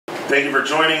Thank you for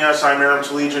joining us. I'm Aaron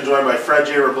Talegian, joined by Fred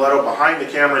J. Robledo, behind the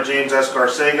camera, James S.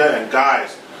 Garcega. And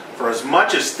guys, for as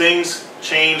much as things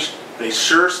change, they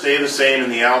sure stay the same in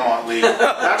the Almont League.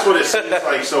 That's what it seems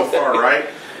like so far, right?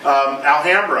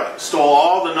 Alhambra stole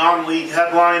all the non-league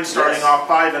headlines, starting off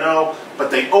 5-0, but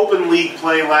they opened league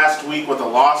play last week with a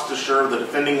loss to Sure, the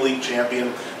defending league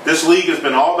champion. This league has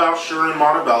been all about Sure and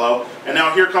Montebello, and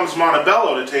now here comes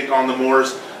Montebello to take on the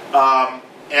Moors.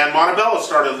 And Montebello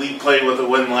started league play with a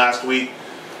win last week.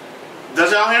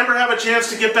 Does Alhambra have a chance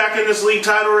to get back in this league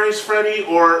title race, Freddie,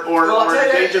 or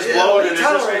did they just blow it?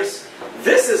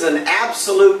 This is an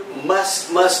absolute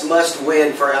must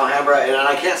win for Alhambra, and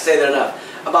I can't say that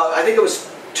enough. I think it was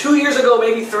 2 years ago,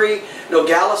 maybe 3.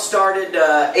 Nogales started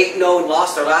 8-0 and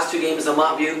lost their last 2 games in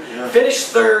Montview. Yeah.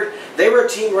 Finished 3rd. They were a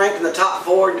team ranked in the top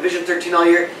 4 in Division 13 all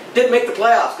year. Didn't make the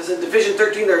playoffs because in Division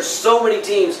 13 there's so many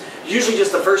teams. Usually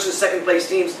just the 1st and 2nd place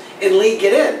teams in league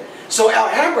get in. So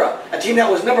Alhambra, a team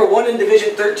that was #1 in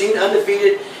Division 13,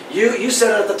 undefeated. You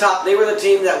said it at the top. They were the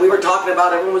team that we were talking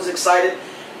about. Everyone was excited.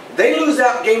 They lose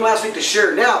that game last week to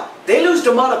Sure. Now they lose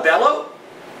to Montebello.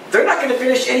 They're not going to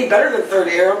finish any better than 3rd,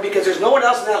 Aaron, because there's no one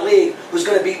else in that league who's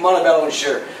going to beat Montebello and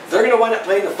Sure. They're going to wind up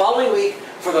playing the following week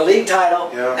for the league title,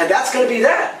 and that's going to be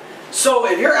that. So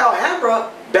if you're Alhambra,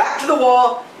 back to the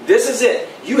wall, this is it.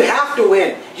 You have to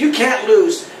win. You can't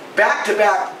lose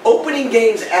back-to-back opening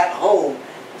games at home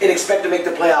and expect to make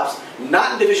the playoffs.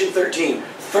 Not in Division 13.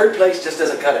 3rd place just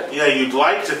doesn't cut it. Yeah, you'd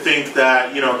like to think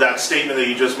that, that statement that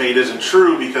you just made isn't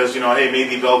true because, hey,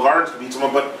 maybe Bell Gardens could beat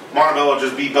someone, but Montebello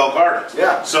just beat Bell Gardens.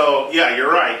 Yeah. So, yeah,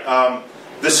 you're right.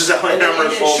 This is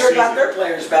Alhambra's whole Sure got their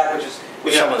players back, which is...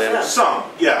 some of them.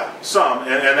 Some.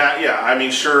 And that, I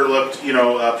mean, Sure looked,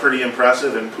 pretty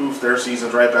impressive, and poof, their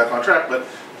season's right back on track. But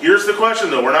here's the question,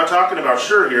 though. We're not talking about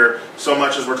Sure here so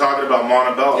much as we're talking about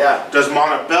Montebello. Yeah. Does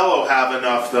Montebello have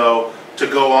enough, though, to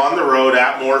go on the road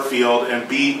at Moorfield and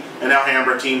beat an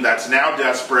Alhambra team that's now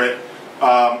desperate,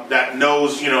 that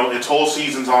knows, its whole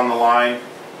season's on the line?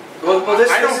 Well,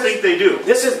 I don't think they do.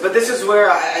 This is where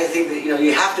I think that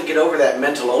you have to get over that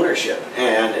mental ownership,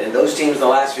 and those teams in the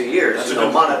last few years,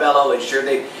 Montebello and Sure,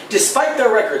 despite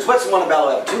their records, what's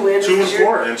Montebello have? 2 wins, 2 and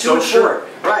 4, and so Sure.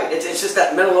 Right, it's just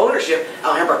that mental ownership.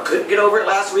 Alhambra couldn't get over it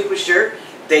last week with Sure.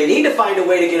 They need to find a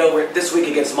way to get over it this week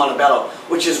against Montebello,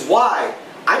 which is why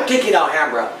I'm taking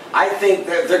Alhambra. I think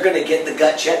they're going to get the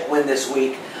gut check win this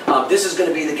week. This is going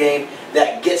to be the game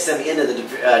that gets them into the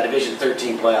Division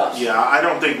 13 playoffs. Yeah, I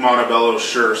don't think Montebello's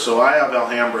Sure, so I have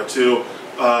Alhambra too.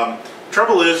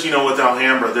 Trouble is, with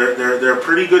Alhambra, they're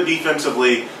pretty good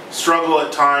defensively, struggle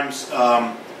at times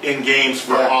in games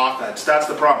for offense. That's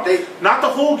the problem. Not the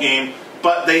whole game,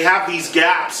 but they have these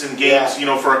gaps in games,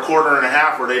 for a quarter and a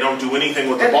half where they don't do anything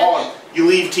with the ball, and you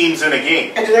leave teams in a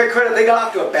game. And to their credit, they got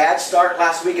off to a bad start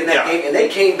last week in that game, and they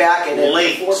came back and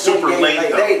super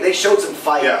late. They showed some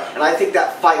fight, and I think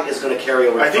that fight is going to carry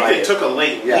over. I think they took a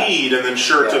late lead, and then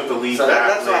Sure took the lead back.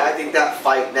 That's why I think that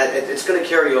fight, it's going to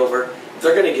carry over.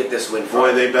 They're going to get this win.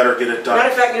 Boy, they better get it done. Matter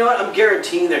of fact, you know what? I'm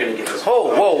guaranteeing they're going to get this win.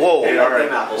 Whoa. Hey, all right.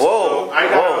 So I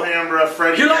got Alhambra.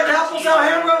 Freddie. You like apples,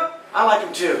 Alhambra? I like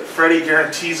them too. Freddie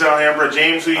guarantees Alhambra.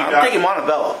 James, who you got? I'm taking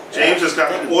Montebello. James has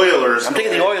got the Oilers. I'm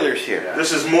taking the Oilers here.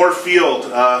 This is Moorfield.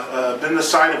 Been the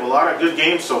site of a lot of good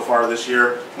games so far this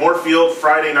year. Moorfield,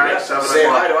 Friday night, 7 o'clock. Say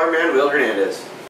hi to our man, Will Hernandez.